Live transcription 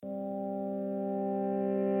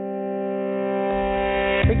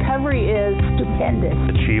Recovery is stupendous.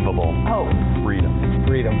 Achievable. Hope. Freedom.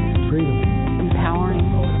 Freedom. Empowering.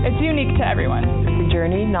 It's unique to everyone. It's a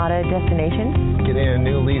journey, not a destination. Getting a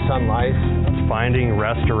new lease on life. Finding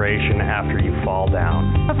restoration after you fall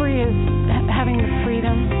down. Recovery is having the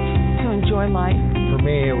freedom to enjoy life. For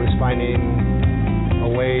me, it was finding a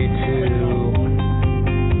way to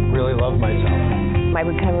really love myself. My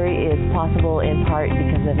recovery is possible in part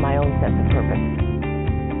because of my own sense of purpose.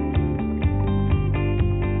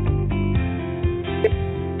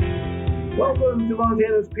 Welcome to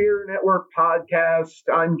Montana's Peer Network Podcast.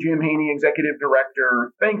 I'm Jim Haney, Executive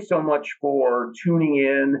Director. Thanks so much for tuning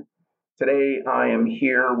in. Today I am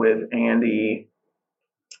here with Andy.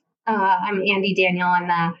 I'm Andy Daniel. I'm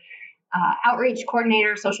the Outreach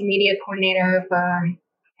Coordinator, Social Media Coordinator for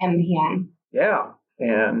MPN. Yeah,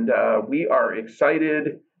 and we are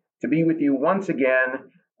excited to be with you once again.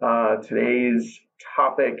 Today's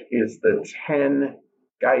topic is the 10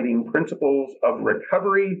 guiding principles of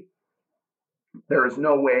recovery. There is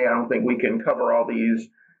no way, I don't think we can cover all these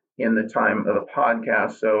in the time of the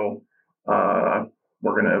podcast, so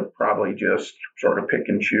we're going to probably just sort of pick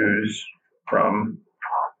and choose from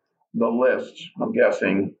the list, I'm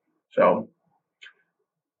guessing. So,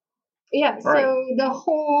 yeah, so the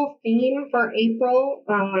whole theme for April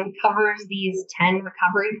covers these 10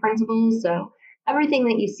 recovery principles. So everything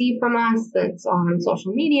that you see from us that's on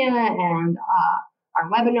social media and our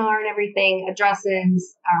webinar and everything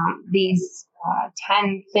addresses these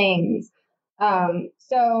 10 things.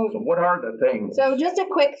 So what are the things? So just a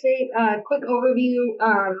quick overview.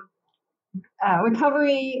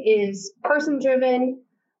 Recovery is person-driven,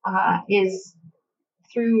 is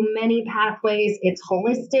through many pathways. It's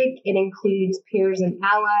holistic. It includes peers and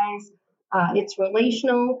allies. It's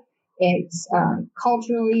relational. It's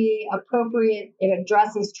culturally appropriate. It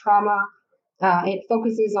addresses trauma. It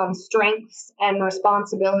focuses on strengths and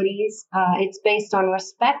responsibilities. It's based on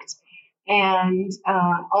respect and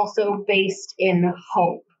also based in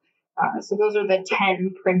hope. So those are the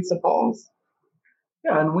 10 principles.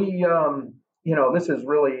 Yeah, and we, this is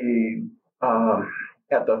really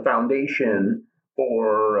at the foundation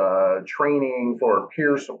for training for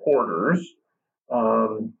peer supporters.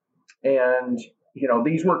 And,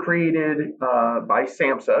 these were created by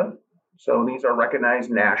SAMHSA. So these are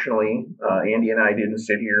recognized nationally. Andy and I didn't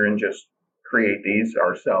sit here and just create these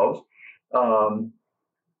ourselves.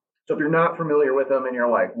 So if you're not familiar with them and you're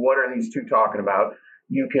like, what are these two talking about?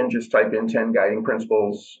 You can just type in 10 guiding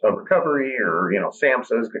principles of recovery or,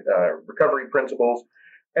 SAMHSA's recovery principles,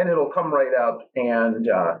 and it'll come right up. And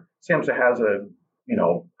SAMHSA has a,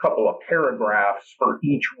 couple of paragraphs for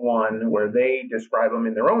each one where they describe them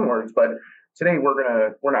in their own words. But today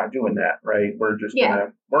we're not doing that, right? We're just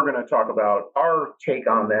gonna talk about our take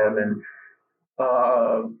on them and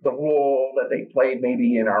the role that they played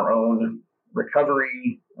maybe in our own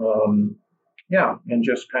recovery. And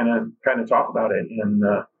just kind of talk about it. And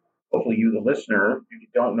hopefully you, the listener, if you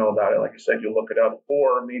don't know about it, like I said, you'll look it up,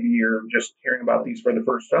 or maybe you're just hearing about these for the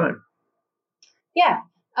first time. Yeah.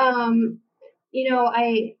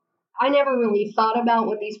 I never really thought about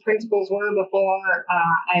what these principles were before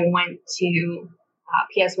I went to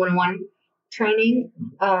PS 101 training.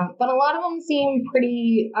 But a lot of them seem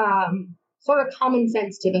pretty sort of common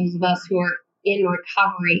sense to those of us who are in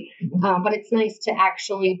recovery, but it's nice to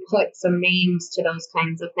actually put some names to those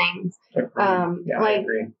kinds of things. I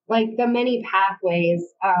agree. Like the many pathways,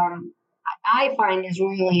 I find is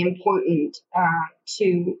really important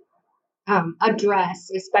to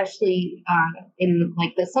address, especially in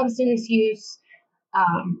like the substance use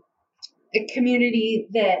community,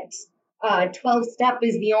 that 12-step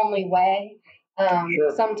is the only way.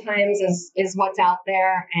 Sure. Sometimes is what's out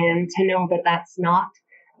there, and to know that that's not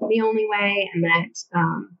the only way, and that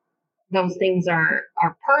those things are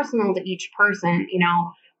personal to each person.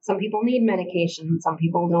 Some people need medication, some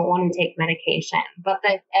people don't want to take medication, but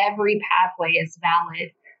that every pathway is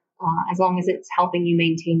valid as long as it's helping you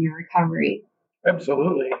maintain your recovery.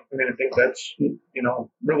 Absolutely. I mean, I think that's,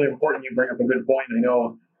 really important. You bring up a good point. I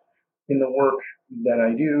know in the work that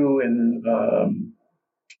I do and,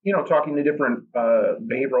 talking to different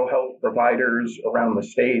behavioral health providers around the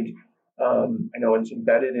state, I know it's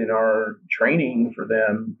embedded in our training for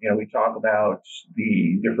them. We talk about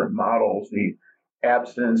the different models, the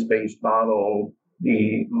abstinence-based model,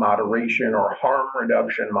 the moderation or harm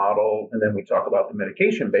reduction model, and then we talk about the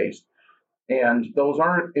medication-based. And those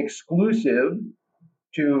aren't exclusive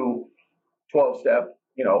to 12-step.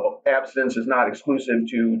 Abstinence is not exclusive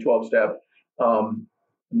to 12-step.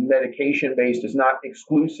 Medication-based is not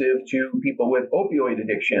exclusive to people with opioid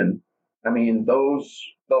addiction. I mean, those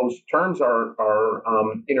terms are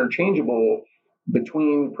interchangeable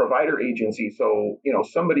between provider agencies. So,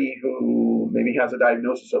 somebody who maybe has a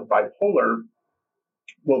diagnosis of bipolar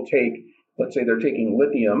will take, let's say they're taking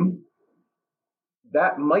lithium.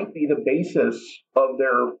 That might be the basis of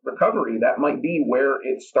their recovery. That might be where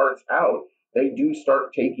it starts out. They do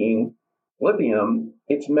start taking lithium.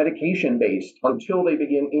 It's medication based until they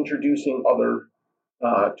begin introducing other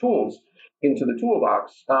tools into the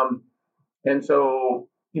toolbox. And so,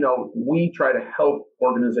 we try to help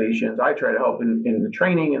organizations. I try to help in the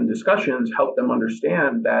training and discussions, help them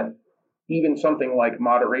understand that even something like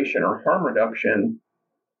moderation or harm reduction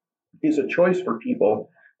is a choice for people,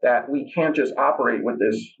 that we can't just operate with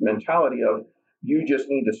this mentality of you just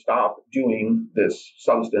need to stop doing this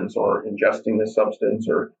substance or ingesting this substance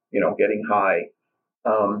or, getting high.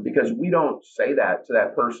 Because we don't say that to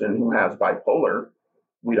that person who has bipolar.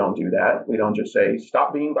 We don't do that. We don't just say,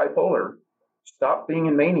 stop being bipolar, stop being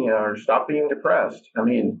in mania, or stop being depressed. I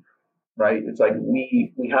mean, right? It's like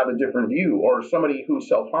we have a different view. Or somebody who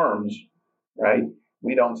self-harms, right?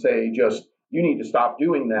 We don't say just, you need to stop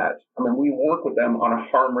doing that. I mean, we work with them on a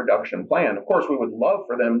harm reduction plan. Of course, we would love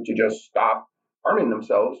for them to just stop harming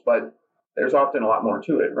themselves, but there's often a lot more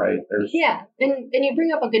to it, right? Yeah, and you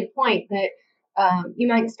bring up a good point that you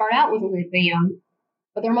might start out with lithium,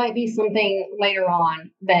 but there might be something later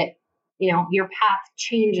on that, your path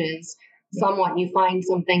changes somewhat. You find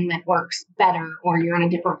something that works better, or you're in a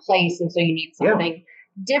different place, and so you need something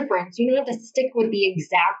different. So you don't have to stick with the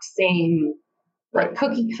exact same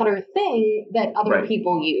cookie cutter thing that other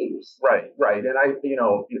people use. Right. And I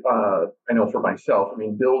know for myself,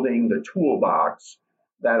 building the toolbox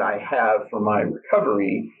that I have for my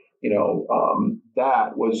recovery,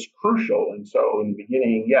 that was crucial. And so in the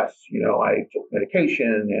beginning, yes, I took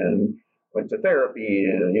medication and went to therapy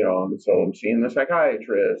and, so I'm seeing the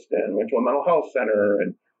psychiatrist and went to a mental health center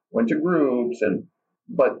and went to groups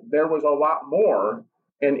but there was a lot more.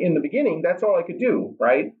 And in the beginning, that's all I could do.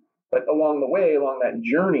 Right. But along the way, along that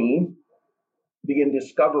journey, begin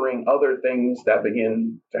discovering other things that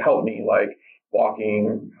begin to help me, like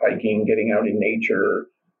walking, hiking, getting out in nature.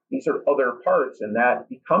 These are other parts, and that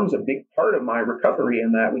becomes a big part of my recovery,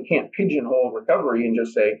 and that we can't pigeonhole recovery and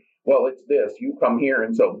just say, well, it's this, you come here,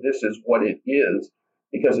 and so this is what it is,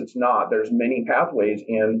 because it's not. There's many pathways,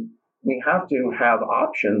 and we have to have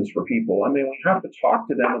options for people. We have to talk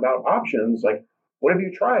to them about options, like, what have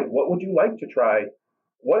you tried? What would you like to try?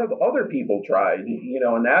 What have other people tried?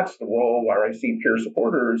 And that's the role where I see peer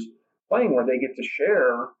supporters playing, where they get to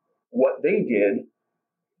share what they did.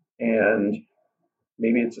 And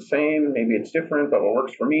maybe it's the same, maybe it's different, but what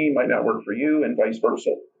works for me might not work for you, and vice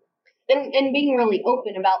versa. And being really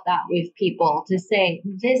open about that with people, to say,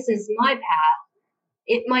 this is my path.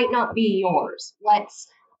 It might not be yours. Let's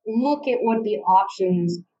look at what the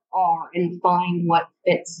options are and find what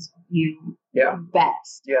fits you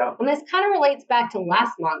best. Yeah. And this kind of relates back to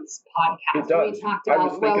last month's podcast. It does. We talked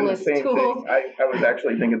about wellness tools. I was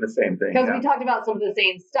actually thinking the same thing. Because we talked about some of the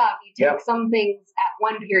same stuff. You take some things at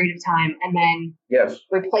one period of time and then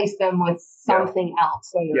replace them with something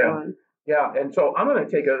else later on. Yeah, and so I'm going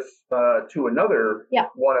to take us to another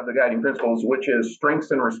one of the guiding principles, which is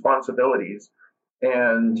strengths and responsibilities.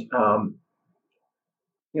 And,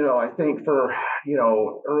 I think for,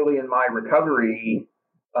 early in my recovery,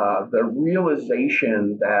 the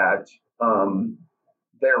realization that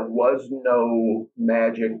there was no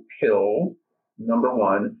magic pill, number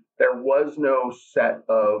one. There was no set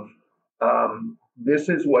of, this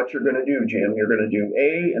is what you're going to do, Jim. You're going to do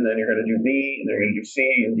A, and then you're going to do B, and then you're going to do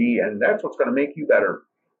C and D, and that's what's going to make you better.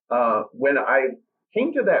 When I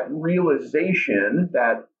came to that realization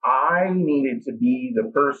that I needed to be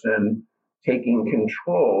the person taking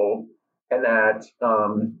control, and that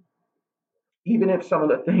even if some of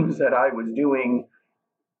the things that I was doing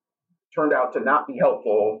turned out to not be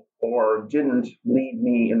helpful or didn't lead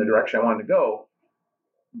me in the direction I wanted to go,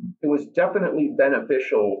 it was definitely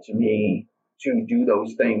beneficial to me to do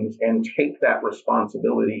those things and take that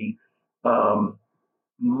responsibility,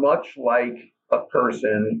 much like a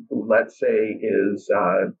person who, let's say, is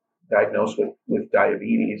diagnosed with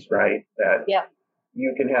diabetes, right? That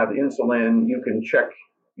you can have insulin, you can check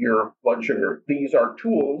your blood sugar. These are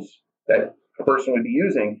tools that a person would be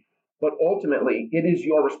using, but ultimately it is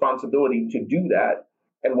your responsibility to do that.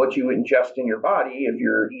 And what you ingest in your body, if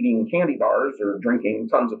you're eating candy bars or drinking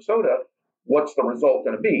tons of soda, what's the result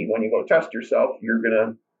going to be? When you go test yourself, you're going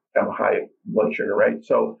to have a high blood sugar, right?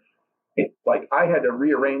 So I had to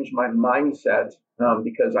rearrange my mindset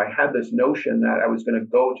because I had this notion that I was going to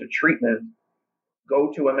go to treatment,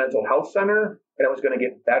 go to a mental health center, and I was going to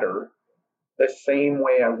get better the same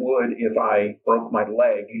way I would if I broke my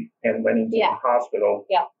leg and went into the hospital.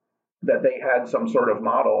 Yeah. that they had some sort of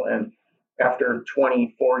model. And after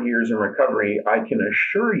 24 years in recovery, I can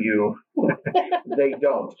assure you they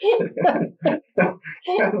don't.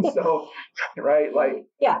 And so, right, like,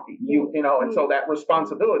 Yeah. and so that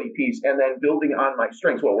responsibility piece, and then building on my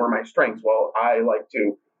strengths. What were my strengths? Well, I like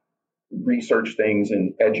to research things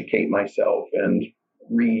and educate myself and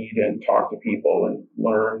read and talk to people and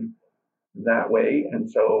learn that way. And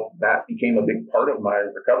so that became a big part of my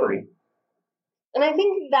recovery. And I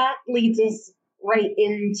think that leads us right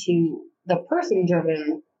into the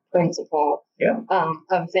person-driven principle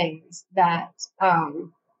of things, that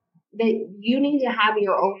that you need to have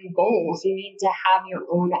your own goals. You need to have your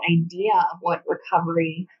own idea of what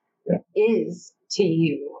recovery is to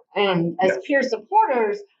you. And as peer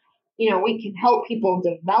supporters, we can help people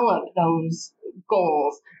develop those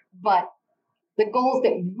goals, but the goals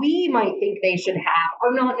that we might think they should have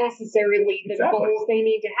are not necessarily the goals they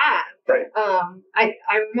need to have. Right. I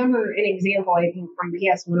remember an example, I think, from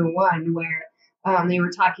PS 101 where they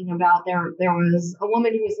were talking about there was a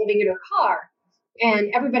woman who was living in her car,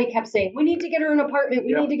 and everybody kept saying, we need to get her an apartment,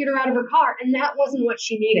 we need to get her out of her car, and that wasn't what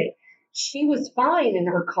she needed. She was fine in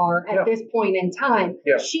her car at this point in time.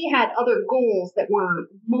 Yeah. She had other goals that were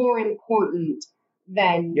more important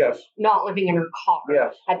than not living in her car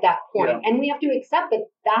at that point. Yeah. And we have to accept that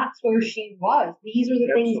that's where she was. These are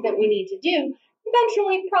the things that we need to do.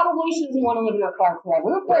 Eventually, probably she doesn't want to live in her car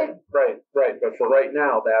forever. But Right. But for right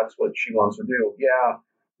now, that's what she wants to do.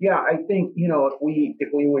 Yeah. I think, if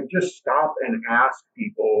we would just stop and ask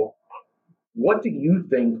people, what do you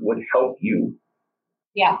think would help you?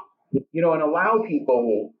 Yeah. And allow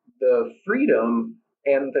people the freedom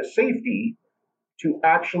and the safety to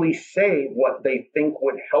actually say what they think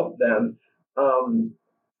would help them.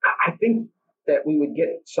 I think that we would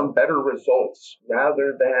get some better results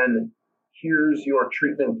rather than, here's your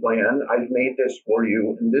treatment plan, I've made this for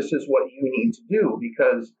you, and this is what you need to do,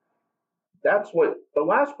 because that's what the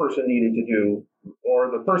last person needed to do, or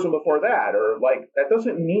the person before that, or like, that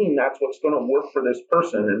doesn't mean that's what's going to work for this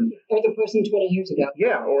person. Or the person 20 years ago.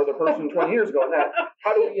 Yeah, or the person 20 years ago. And that,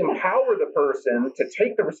 how do we empower the person to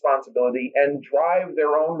take the responsibility and drive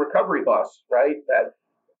their own recovery bus, right? That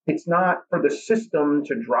it's not for the system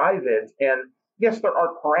to drive it. And yes, there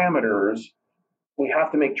are parameters. We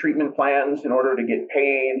have to make treatment plans in order to get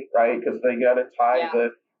paid, right? Because they got to tie the,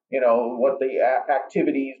 what the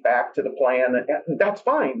activities back to the plan. And that's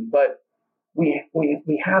fine, but we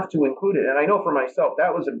have to include it. And I know for myself,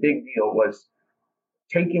 that was a big deal, was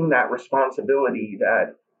taking that responsibility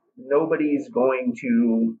that nobody's going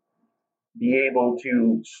to be able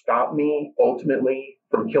to stop me ultimately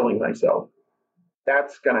from killing myself.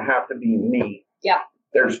 That's going to have to be me. Yeah.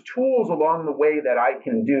 There's tools along the way that I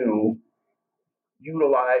can do,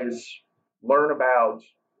 utilize, learn about,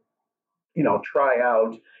 try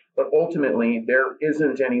out. But ultimately, there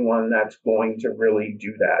isn't anyone that's going to really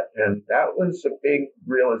do that. And that was a big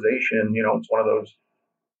realization. It's one of those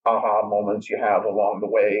aha moments you have along the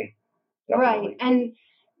way. Definitely. Right.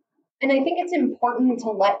 And I think it's important to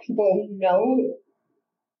let people know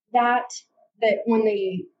that when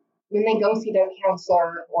they go see their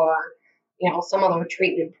counselor or, some other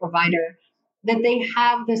treatment provider, that they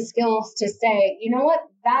have the skills to say, you know what,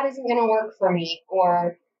 that isn't going to work for me,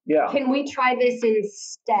 or can we try this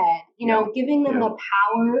instead? Giving them the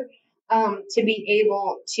power to be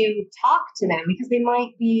able to talk to them, because they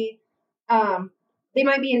might be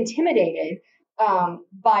intimidated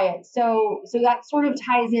by it. So that sort of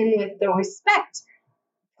ties in with the respect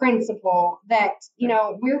principle that,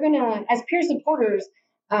 we're going to, as peer supporters,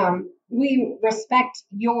 we respect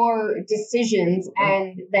your decisions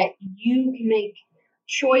and that you can make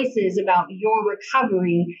choices about your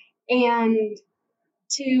recovery, and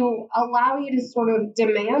to allow you to sort of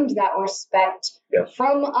demand that respect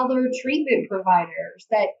from other treatment providers,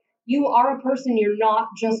 that you are a person, you're not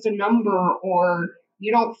just a number, or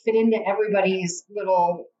you don't fit into everybody's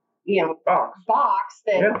little, box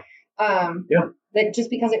that, that just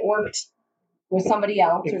because it worked with somebody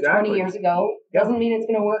else or 20 years ago doesn't mean it's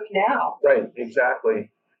going to work now. Right. Exactly.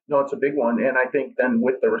 No, it's a big one. And I think then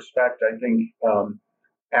with the respect, I think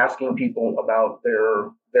asking people about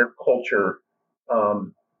their culture,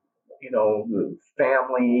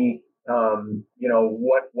 family,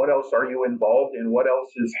 what else are you involved in? What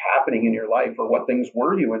else is happening in your life, or what things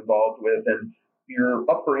were you involved with, and your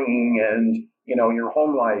upbringing and, your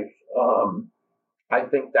home life. I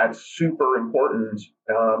think that's super important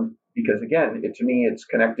because, again, to me, it's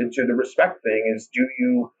connected to the respect thing. Is, do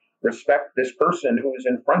you respect this person who is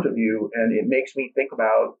in front of you? And it makes me think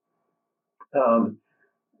about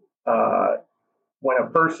when a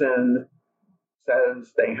person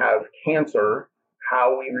says they have cancer,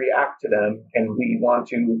 how we react to them, and we want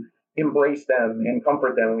to embrace them and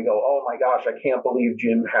comfort them. We go, oh my gosh, I can't believe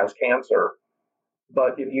Jim has cancer.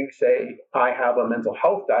 But if you say, I have a mental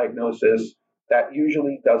health diagnosis, that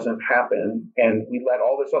usually doesn't happen. And we let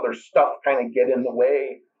all this other stuff kind of get in the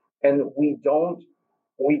way. And we don't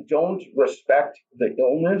respect the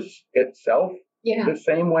illness itself the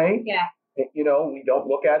same way. Yeah. You know, we don't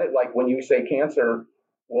look at it like when you say cancer,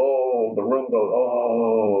 whoa, the room goes,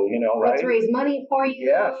 oh, you know, right? Let's raise money for you.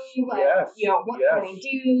 Yes. Yes. You know, what can I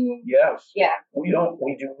do? Yes. Yeah. We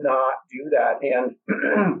do not do that. And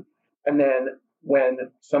and then when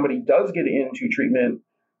somebody does get into treatment,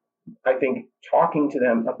 I think talking to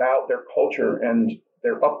them about their culture and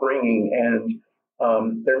their upbringing,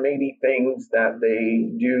 and there may be things that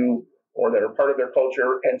they do or that are part of their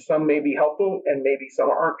culture, and some may be helpful and maybe some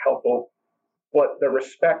aren't helpful, but the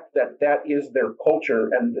respect that is their culture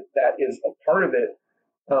and that is a part of it,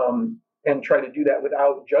 and try to do that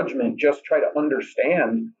without judgment, just try to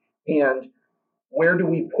understand. And where do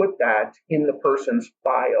we put that in the person's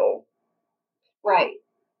file? Right.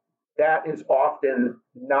 That is often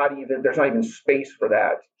there's not even space for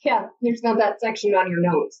that. Yeah, there's not that section on your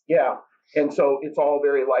notes. Yeah. And so it's all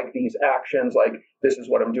very like these actions, like this is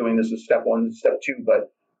what I'm doing, this is step 1, step 2,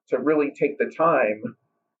 but to really take the time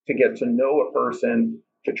to get to know a person,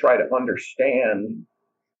 to try to understand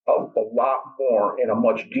a lot more in a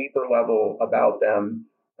much deeper level about them,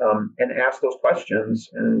 and ask those questions.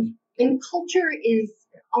 And culture is,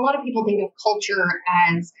 a lot of people think of culture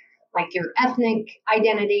as like your ethnic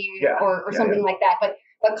identity or something like that.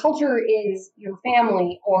 But culture is your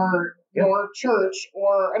family or your church,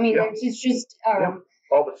 or, I mean, it's just...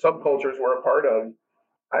 all the subcultures we're a part of,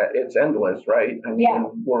 it's endless, right? I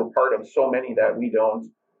mean, we're a part of so many that we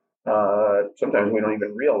don't, sometimes we don't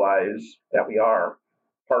even realize that we are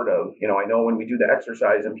part of. You know, I know when we do the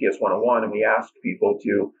exercise in PS 101 and we ask people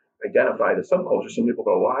to identify the subculture, some people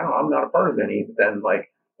go, well, I'm not a part of any. But then,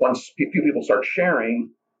 like, once a few people start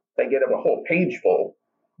sharing, they get a whole page full.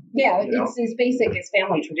 Yeah, it's as basic as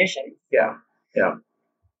family tradition. Yeah, yeah.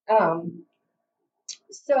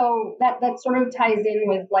 So that sort of ties in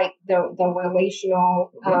with like the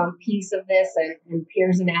relational piece of this and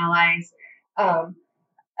peers and allies. I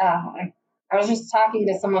was just talking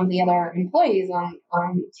to some of the other employees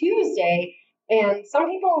on Tuesday, and some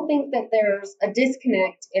people think that there's a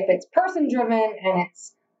disconnect if it's person driven and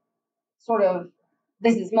it's sort of,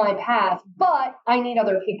 this is my path, but I need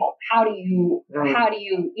other people. How do you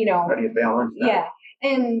balance that? Yeah.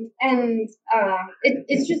 And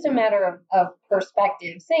it's just a matter of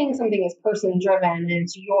perspective. Saying something is person driven and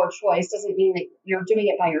it's your choice doesn't mean that you're doing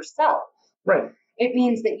it by yourself. Right. It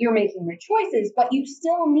means that you're making the choices, but you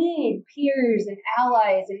still need peers and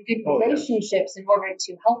allies and good relationships in order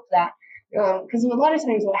to help that. Because a lot of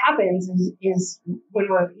times what happens is when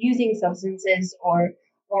we're using substances or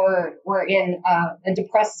we're in a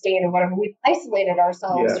depressed state or whatever, we've isolated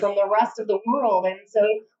ourselves from the rest of the world. And so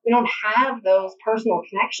we don't have those personal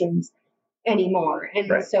connections anymore.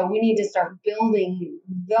 And so we need to start building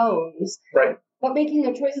those. Right. But making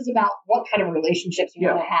the choices about what kind of relationships you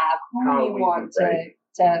want to have, who you want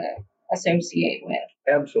to associate with.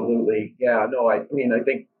 Absolutely. Yeah, no, I mean, I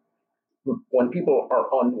think when people are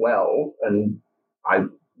unwell, and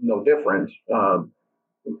I'm no different,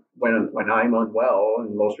 when I'm unwell,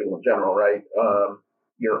 and most people in general, right,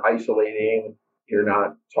 you're isolating, you're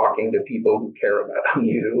not talking to people who care about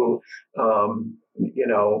you,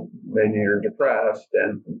 when you're depressed,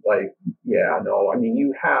 and I mean,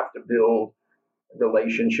 you have to build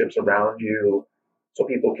relationships around you so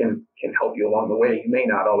people can help you along the way. You may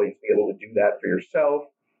not always be able to do that for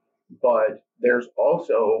yourself, but there's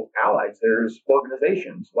also allies. There's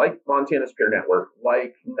organizations like Montana's Peer Network,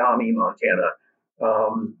 like NAMI Montana.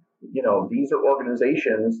 These are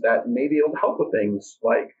organizations that may be able to help with things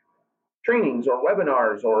like trainings or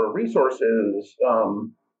webinars or resources,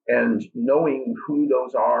 and knowing who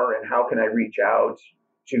those are and how can I reach out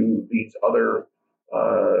to these other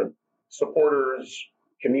supporters,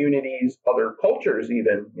 communities, other cultures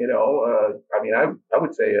even, I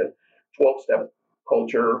would say a 12-step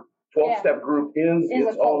culture, 12-step group is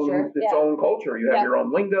its own culture. You have your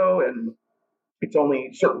own lingo, and it's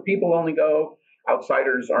only certain people only go.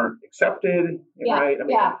 Outsiders aren't accepted, right?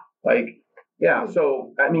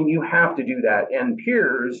 So, you have to do that. And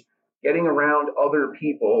peers, getting around other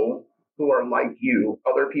people who are like you,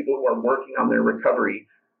 other people who are working on their recovery,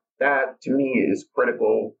 that to me is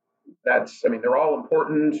critical. They're all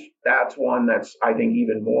important. That's one that's, I think,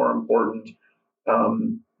 even more important.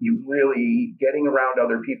 You really getting around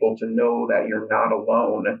other people to know that you're not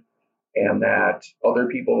alone and that other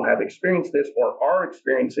people have experienced this or are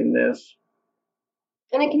experiencing this.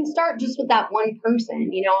 And it can start just with that one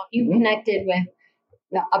person. You know, if you connected with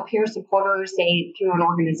a peer supporter, say through an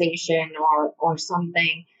organization or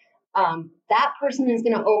something, that person is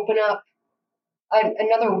going to open up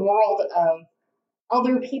another world of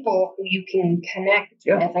other people who you can connect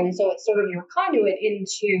with. And so it's sort of your conduit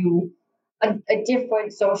into a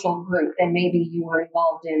different social group than maybe you were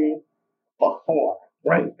involved in before.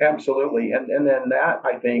 Right, absolutely. And then that,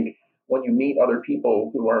 I think, when you meet other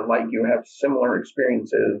people who are like you, have similar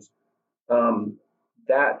experiences,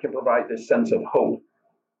 that can provide this sense of hope,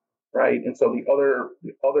 right? And so the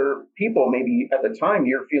other people, maybe at the time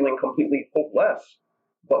you're feeling completely hopeless,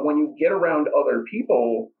 but when you get around other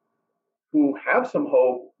people who have some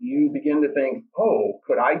hope, you begin to think, oh,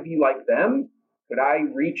 could I be like them? Could I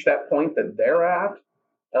reach that point that they're at?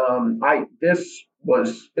 This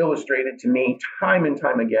was illustrated to me time and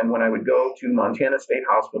time again when I would go to Montana State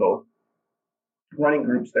Hospital, running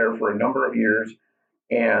groups there for a number of years,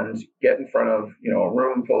 and get in front of, a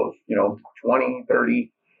room full of, 20,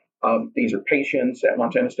 30. These are patients at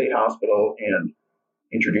Montana State Hospital, and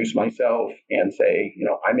introduce myself and say,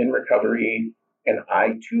 I'm in recovery, and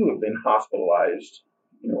I too have been hospitalized,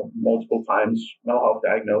 multiple times, mental health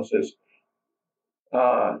diagnosis.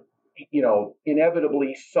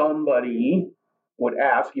 Inevitably somebody would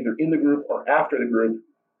ask, either in the group or after the group,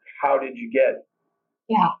 how did you get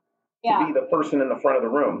to be the person in the front of the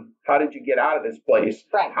room? How did you get out of this place?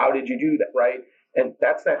 Right. How did you do that? Right. And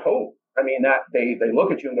that's that hope. I mean, that they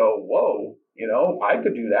look at you and go, whoa, I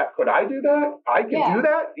could do that. Could I do that? I can do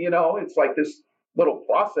that. It's like this little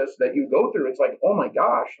process that you go through. It's like, oh my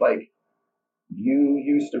gosh, like you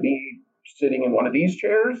used to be sitting in one of these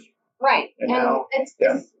chairs. Right. And now, it's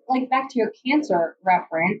like back to your cancer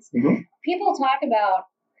reference. Mm-hmm. People talk about,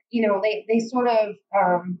 they sort of,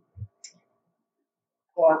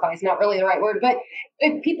 glorify is not really the right word, but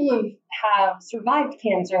if people who have survived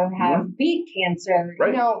cancer, have beat cancer,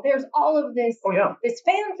 right. There's all of this, this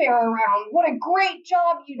fanfare around what a great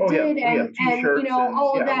job you did, and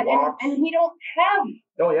all of that, and we don't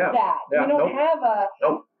have that. We don't have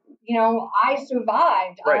I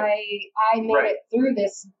survived. Right. I made it through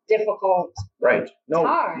this difficult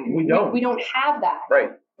time. We don't. We don't have that.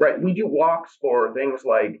 Right. We do walks for things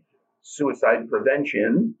like suicide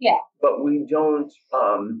prevention. Yeah. But we don't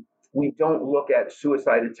look at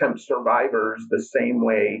suicide attempt survivors the same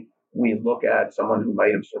way we look at someone who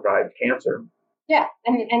might have survived cancer. Yeah,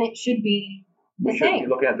 and it should be the same. We should be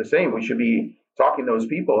looking at the same. We should be talking to those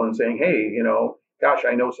people and saying, hey, gosh,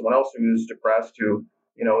 I know someone else who's depressed, who,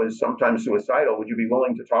 is sometimes suicidal. Would you be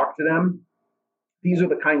willing to talk to them? These are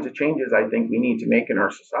the kinds of changes I think we need to make in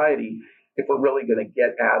our society if we're really going to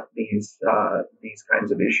get at these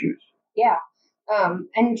kinds of issues. Yeah.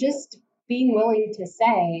 And just being willing to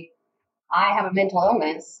say, I have a mental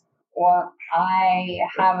illness, or I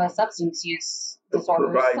have a substance use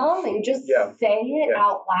disorder, something, just say it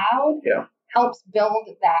out loud helps build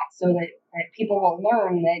that so that people will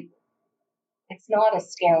learn that it's not as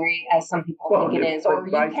scary as some people think it is, or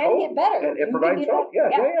you can get better. And it provides hope.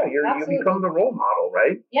 You become the role model,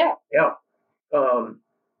 right? Yeah. Yeah.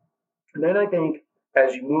 And then I think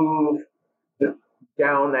as you move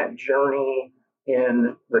down that journey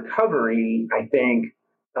in recovery, I think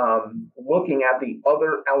looking at the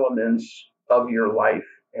other elements of your life.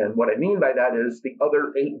 And what I mean by that is the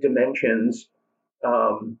other 8 dimensions,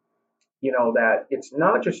 that it's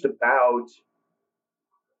not just about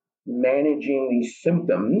managing these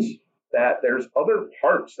symptoms, that there's other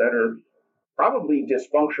parts that are probably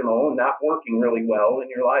dysfunctional and not working really well in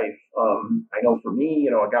your life. I know for me,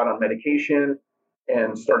 I got on medication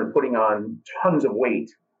and started putting on tons of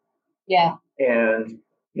weight. Yeah. And,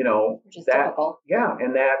 which is typical. Yeah.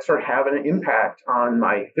 And that started having an impact on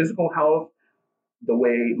my physical health, the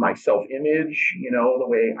way my self-image, the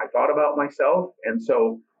way I thought about myself. And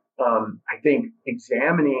so I think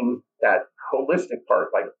examining that holistic part,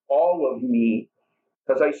 like all of me,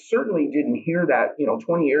 because I certainly didn't hear that,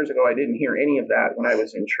 20 years ago, I didn't hear any of that when I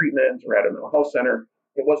was in treatment or at a mental health center.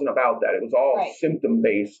 It wasn't about that. It was all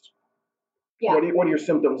symptom-based. Yeah. What are your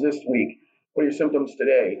symptoms this week? What are your symptoms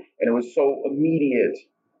today? And it was so immediate.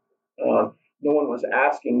 No one was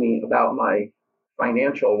asking me about my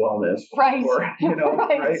financial wellness. Right. Or, right?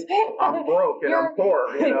 I'm broke and I'm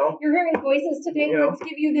poor, You're hearing voices today. Let's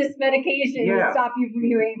give you this medication to stop you from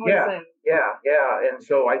hearing voices. Yeah. And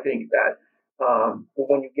so I think that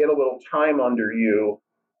when you get a little time under you,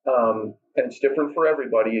 and it's different for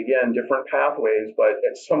everybody, again, different pathways, but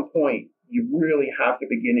at some point you really have to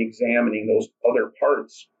begin examining those other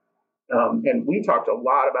parts. And we talked a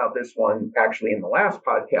lot about this one actually in the last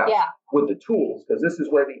podcast with the tools, because this is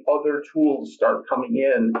where the other tools start coming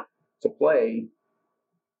in to play.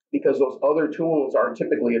 because those other tools are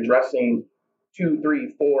typically addressing 2,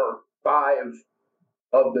 3, 4, 5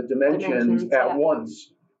 of the dimensions at yeah.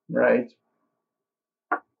 once, right?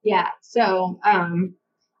 Yeah. So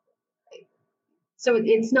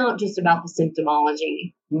it's not just about the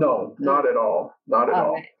symptomology. No, not at all. Not at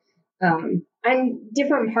all. And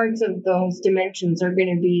different parts of those dimensions are going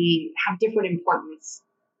to have different importance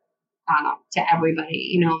to everybody.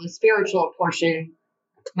 You know, the spiritual portion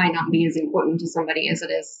might not be as important to somebody as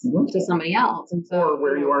it is to somebody else. And so, or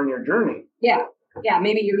where you are in your journey. Yeah. Yeah.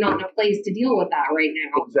 Maybe you're not in a place to deal with that right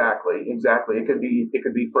now. Exactly. It could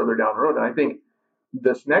be further down the road. And I think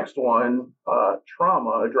this next one,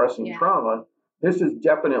 trauma, addressing trauma, this is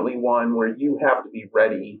definitely one where you have to be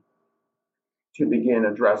ready to begin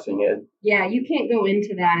addressing it. Yeah, you can't go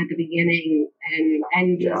into that at the beginning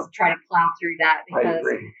and just try to plow through that because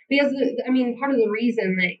I mean, part of the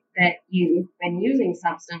reason that you've been using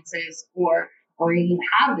substances or you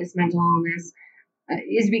have this mental illness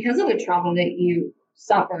is because of the trauma that you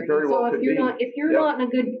suffered. So if you're not in a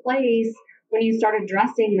good place when you start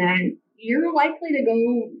addressing that, you're likely to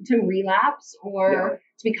go to relapse or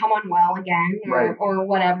to become unwell again or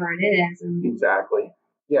whatever it is. And exactly.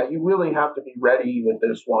 Yeah, you really have to be ready with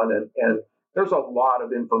this one. And there's a lot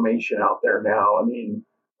of information out there now. I mean,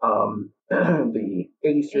 the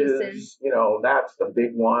ACEs, you know, that's the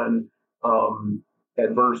big one.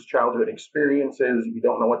 Adverse childhood experiences. If you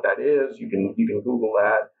don't know what that is, you can Google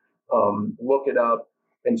that, look it up,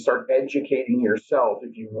 and start educating yourself.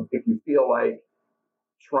 If you feel like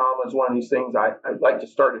trauma is one of these things I'd like to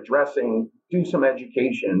start addressing, do some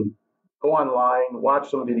education, go online, watch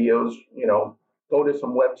some videos, you know, go to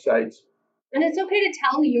some websites. And it's okay to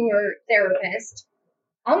tell your therapist,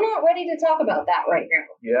 I'm not ready to talk about that right now.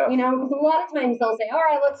 Yeah. You know, because a lot of times they'll say, all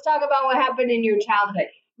right, let's talk about what happened in your childhood.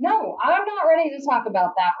 No, I'm not ready to talk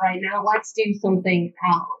about that right now. Let's do something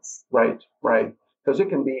else. Right. Because it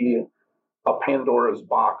can be a Pandora's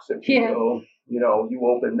box, if you will. You know, you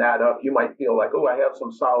open that up, you might feel like, oh, I have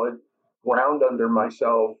some solid ground under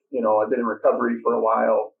myself. You know, I've been in recovery for a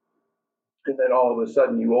while. And then all of a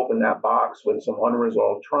sudden you open that box with some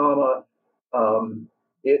unresolved trauma.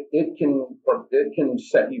 It can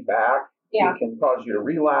set you back. Yeah. It can cause you to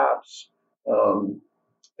relapse,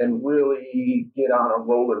 and really get on a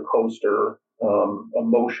roller coaster,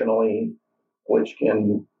 emotionally, which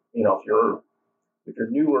can, you know, if you're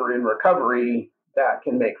newer in recovery, that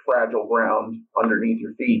can make fragile ground underneath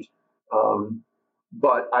your feet.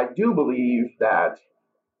 But I do believe that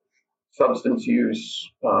substance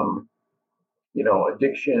use, you know,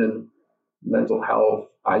 addiction, mental health,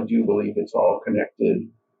 I do believe it's all connected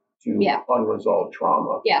to unresolved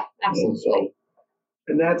trauma. Yeah, absolutely.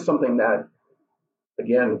 And that's something that,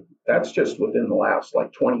 again, that's just within the last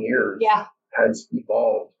 20 years has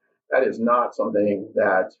evolved. That is not something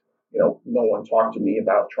that, you know, no one talked to me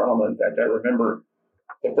about trauma. In fact, I remember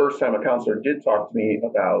the first time a counselor did talk to me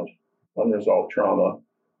about unresolved trauma,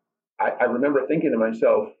 I remember thinking to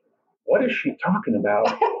myself, what is she talking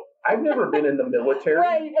about? I've never been in the military.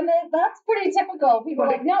 Right, and that's pretty typical. People are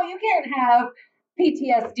like, no, you can't have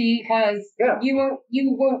PTSD because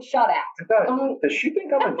you weren't shot at. Does she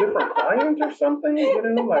think I'm a different client or something? You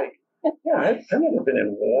know, I've never been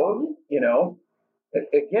in war, you know.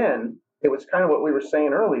 Again, it was kind of what we were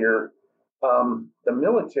saying earlier. The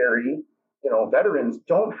military, you know, veterans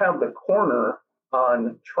don't have the corner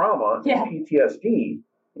on trauma and PTSD.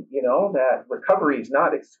 You know, that recovery is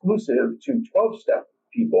not exclusive to 12-step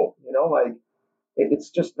people, you know, it's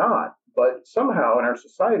just not. But somehow in our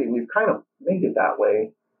society, we've kind of made it that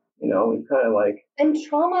way. You know, we've kind of And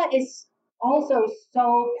trauma is also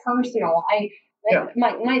so personal.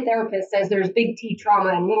 My therapist says there's big T trauma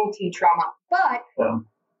and little t trauma, but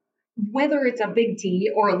whether it's a big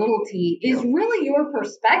T or a little t is really your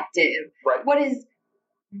perspective. Right. What is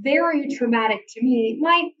very traumatic to me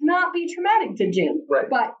might not be traumatic to Jim. Right.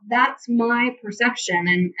 But that's my perception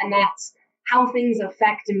and that's how things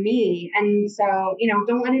affect me. And so, you know,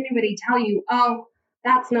 don't let anybody tell you, oh,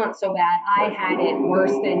 that's not so bad. I had it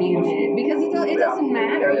worse than you did. Because it doesn't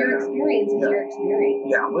matter. Your experience is your experience.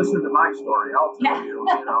 Yeah, listen to my story. I'll tell you,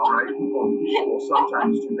 you know, right? People will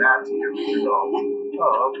sometimes do that to you. You go,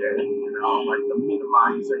 oh, okay. You know, the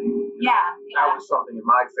minimizing. That was something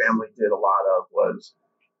my family did a lot of, was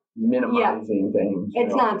minimizing things.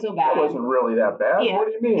 It's not so bad. It wasn't really that bad. Yeah. What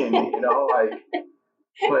do you mean? You know, I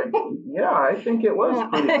think it was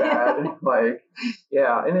pretty bad.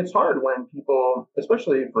 And it's hard when people,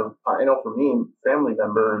 especially I know for me, family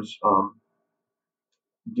members,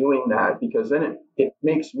 doing that, because then it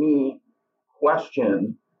makes me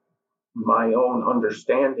question my own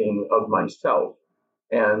understanding of myself.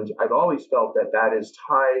 And I've always felt that that is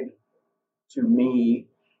tied to me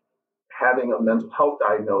having a mental health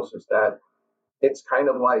diagnosis, that it's kind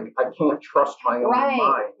of like I can't trust my own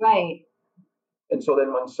mind. Right. And so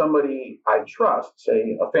then when somebody I trust,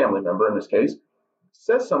 say a family member in this case,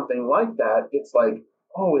 says something like that, it's like,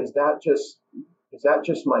 oh, is that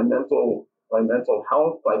just my mental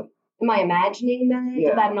health? Like, am I imagining that? Yeah.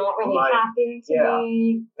 Did that not really happen to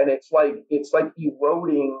me? And it's like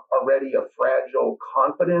eroding already a fragile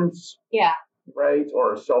confidence, Yeah. right?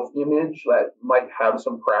 Or a self-image that might have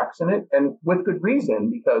some cracks in it, and with good reason,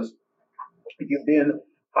 because you've been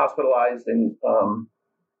hospitalized and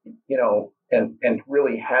and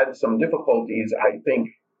really had some difficulties. I think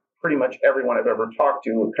pretty much everyone I've ever talked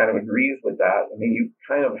to kind of agrees with that. I mean, you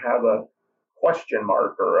kind of have a question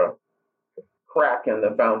mark or a crack in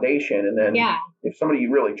the foundation, and then if somebody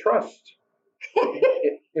you really trust,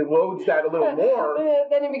 it erodes that a little more.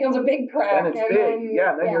 Then it becomes a big crack. Then it's big.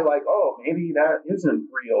 Then you're like, oh, maybe that isn't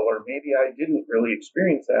real, or maybe I didn't really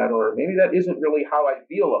experience that, or maybe that isn't really how I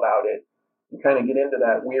feel about it. You kind of get into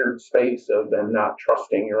that weird space of then not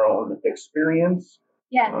trusting your own experience.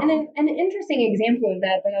 Yeah, and an interesting example of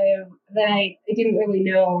that I didn't really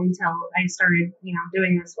know until I started,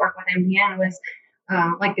 doing this work with MPN was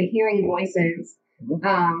like the hearing voices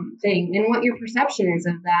thing, and what your perception is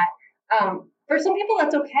of that. For some people,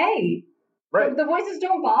 that's okay. Right. The voices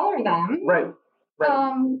don't bother them. Right.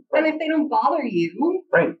 And if they don't bother you,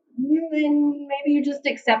 right, then maybe you just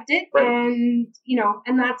accept it, and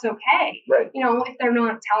and that's okay. Right. If they're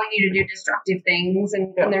not telling you to do destructive things,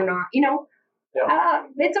 and they're not,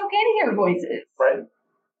 it's okay to hear voices.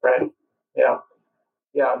 Right.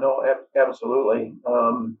 Yeah. No, absolutely.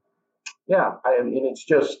 I mean, it's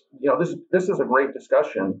just this is a great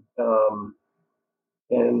discussion,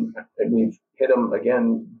 and we've hit them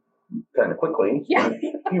again kind of quickly. Yeah.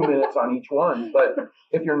 A few minutes on each one. But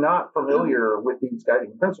if you're not familiar with these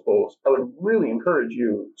guiding principles, I would really encourage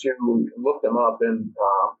you to look them up and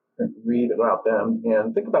read about them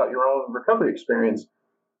and think about your own recovery experience.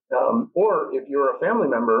 Or if you're a family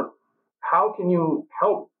member, how can you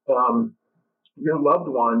help your loved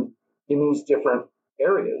one in these different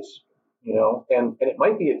areas? And it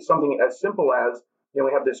might be something as simple as,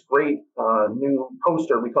 we have this great new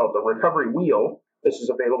poster. We call it the Recovery Wheel. This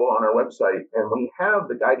is available on our website, and we have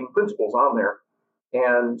the guiding principles on there,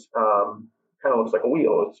 and kind of looks like a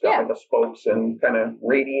wheel. It's got like a spokes and kind of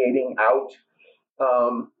radiating out,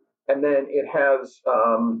 and then it has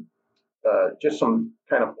just some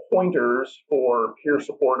kind of pointers for peer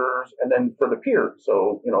supporters, and then for the peer,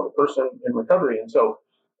 so the person in recovery. And so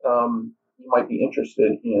you might be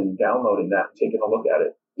interested in downloading that and taking a look at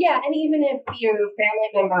it. Yeah, and even if your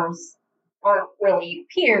family members aren't really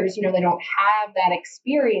peers, they don't have that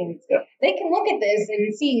experience, they can look at this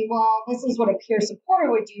and see, well, this is what a peer supporter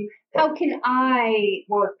would do. How can I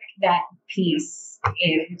work that piece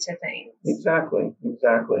into things? Exactly.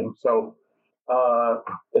 So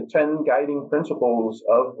the 10 guiding principles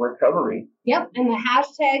of recovery. Yep, and the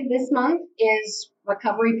hashtag this month is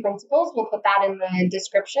Recovery Principles. We'll put that in the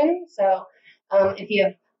description. So if you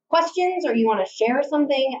have questions or you want to share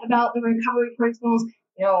something about the recovery principles,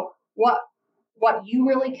 what you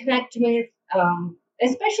really connect with,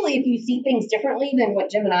 especially if you see things differently than what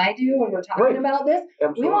Jim and I do when we're talking about this.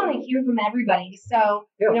 Absolutely. We want to hear from everybody. So,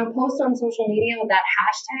 post on social media with that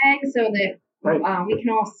hashtag so that we can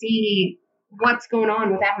all see what's going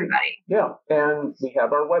on with everybody. Yeah, and we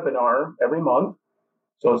have our webinar every month.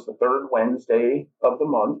 So it's the third Wednesday of the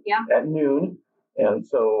month at noon. And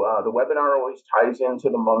so the webinar always ties into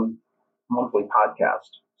the monthly podcast.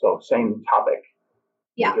 So same topic.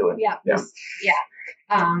 Yeah.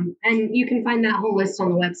 And you can find that whole list on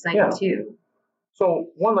the website too. So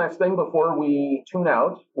one last thing before we tune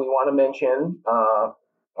out, we want to mention our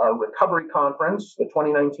recovery conference. The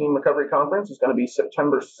 2019 recovery conference is going to be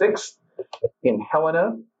September 6th in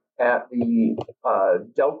Helena at the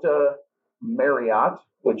Delta Marriott,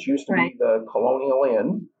 which used to be the Colonial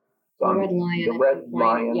Inn. The Red Lion. The Red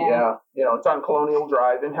Lion, yeah. It's on Colonial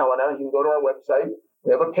Drive in Helena. You can go to our website.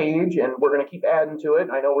 We have a page, and we're going to keep adding to it.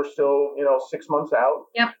 I know we're still, 6 months out.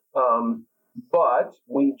 Yep. But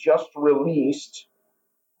we just released.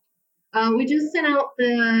 We just sent out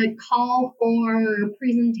the call for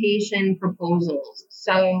presentation proposals.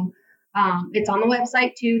 So it's on the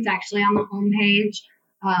website too. It's actually on the homepage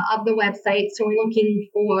of the website. So we're looking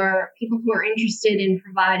for people who are interested in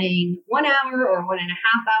providing 1 hour or 1.5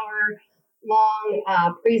 hour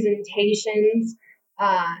long presentations.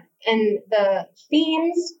 And the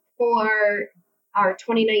themes for our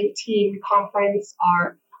 2019 conference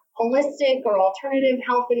are holistic or alternative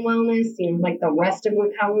health and wellness, like the rest of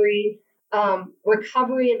recovery,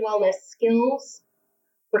 recovery and wellness skills,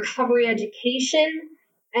 recovery education,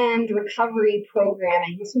 and recovery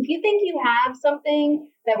programming. So if you think you have something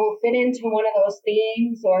that will fit into one of those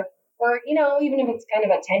themes, or even if it's kind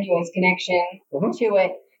of a tenuous connection to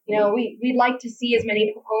it, we'd like to see as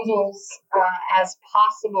many proposals as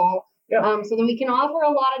possible, so that we can offer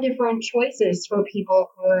a lot of different choices for people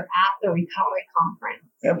who are at the recovery conference.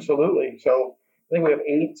 Absolutely. So I think we have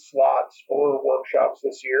 8 slots for workshops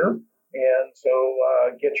this year. And so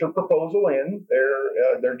get your proposal in.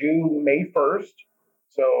 They're due May 1st.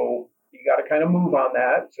 So you got to kind of move on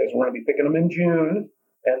that, because we're going to be picking them in June.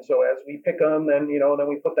 And so as we pick them, then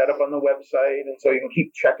we put that up on the website. And so you can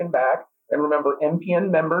keep checking back. And remember,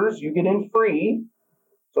 NPN members, you get in free.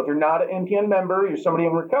 So if you're not an NPN member, you're somebody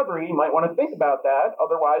in recovery, you might want to think about that.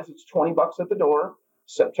 Otherwise, it's $20 at the door.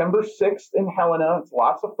 September 6th in Helena. It's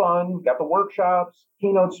lots of fun. We've got the workshops,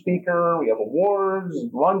 keynote speaker, we have awards,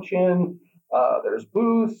 luncheon, there's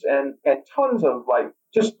booths, and tons of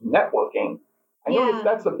just networking. I notice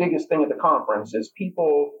that's the biggest thing at the conference is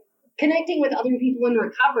people connecting with other people in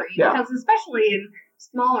recovery, because especially in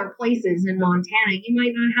smaller places in Montana, you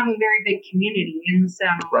might not have a very big community, and so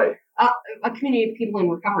a community of people in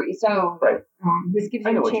recovery. So this gives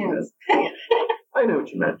you a chance. I know what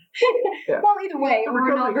you meant. Yeah. Well, either way,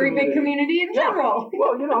 we're not a very big community in general.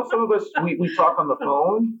 Well, some of us, we talk on the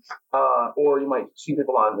phone, or you might see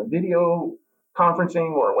people on the video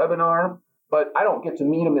conferencing or a webinar, but I don't get to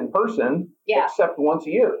meet them in person except once a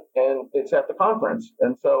year, and it's at the conference.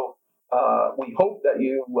 And so we hope that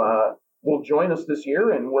you will join us this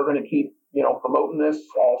year, and we're going to keep, promoting this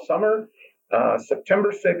all summer.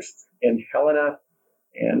 September 6th in Helena,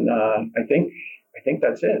 and I think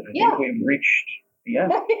that's it. I think we've reached the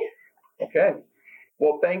end. Okay.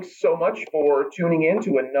 Well, thanks so much for tuning in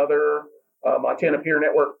to another Montana Peer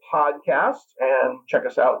Network podcast, and check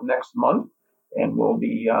us out next month, and we'll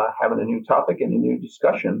be having a new topic and a new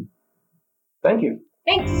discussion. Thank you.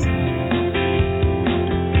 Thanks.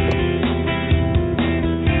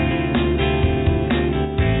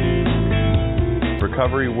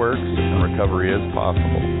 Recovery works and recovery is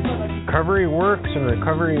possible. Recovery works and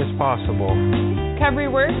recovery is possible. Recovery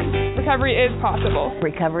works, recovery is possible.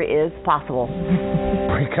 Recovery is possible.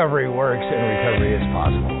 Recovery works and recovery is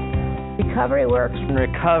possible. Recovery works and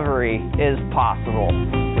recovery is possible.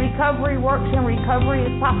 Recovery works and recovery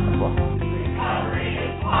is possible. Recovery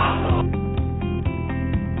is possible.